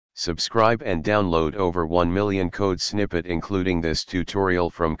Subscribe and download over 1 million code snippet including this tutorial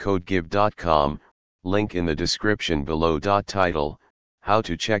from codegive.com, link in the description below. Title: How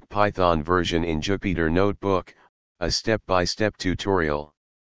to check Python version in Jupyter Notebook, a step-by-step tutorial.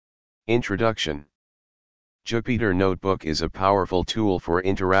 Introduction. Jupyter Notebook is a powerful tool for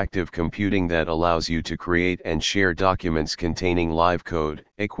interactive computing that allows you to create and share documents containing live code,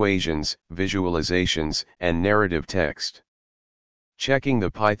 equations, visualizations, and narrative text. Checking the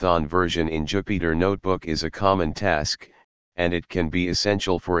Python version in Jupyter Notebook is a common task, and it can be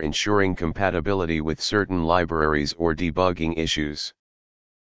essential for ensuring compatibility with certain libraries or debugging issues.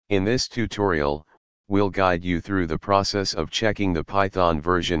 In this tutorial, we'll guide you through the process of checking the Python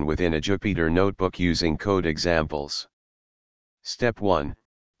version within a Jupyter Notebook using code examples. Step 1.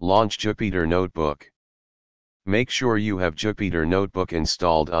 Launch Jupyter Notebook. Make sure you have Jupyter Notebook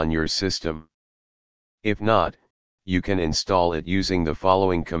installed on your system. If not, you can install it using the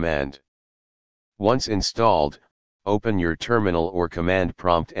following command. Once installed, open your terminal or command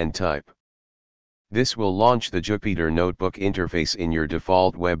prompt and type. This will launch the Jupyter Notebook interface in your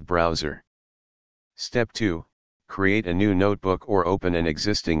default web browser. Step 2. Create a new notebook or open an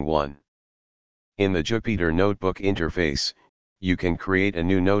existing one. In the Jupyter Notebook interface, you can create a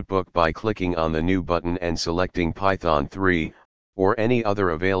new notebook by clicking on the New button and selecting Python 3, or any other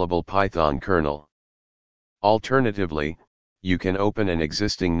available Python kernel. Alternatively, you can open an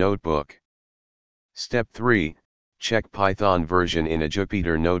existing notebook. Step 3. Check Python version in a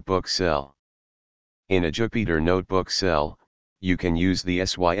Jupyter Notebook cell. In a Jupyter Notebook cell, you can use the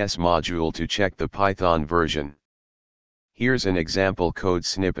SYS module to check the Python version. Here's an example code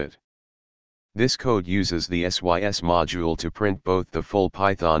snippet. This code uses the SYS module to print both the full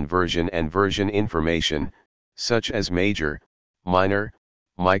Python version and version information, such as major, minor,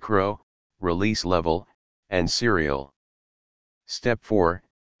 micro, release level, and serial. Step 4.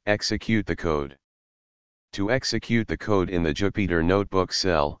 Execute the code. To execute the code in the Jupyter Notebook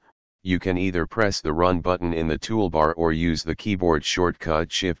cell, you can either press the Run button in the toolbar or use the keyboard shortcut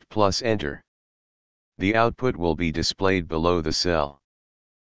Shift+Enter. The output will be displayed below the cell.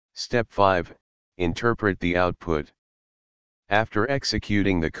 Step 5. Interpret the output. After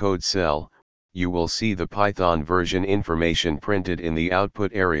executing the code cell, you will see the Python version information printed in the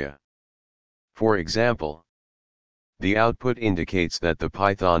output area. For example, the output indicates that the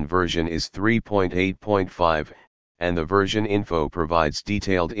Python version is 3.8.5, and the version info provides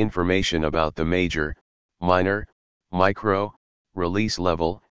detailed information about the major, minor, micro, release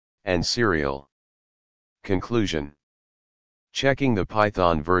level, and serial. Conclusion. Checking the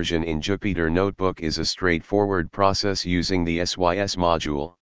Python version in Jupyter Notebook is a straightforward process using the SYS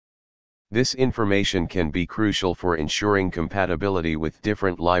module. This information can be crucial for ensuring compatibility with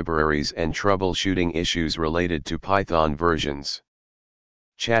different libraries and troubleshooting issues related to Python versions.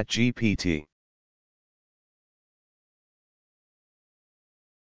 ChatGPT.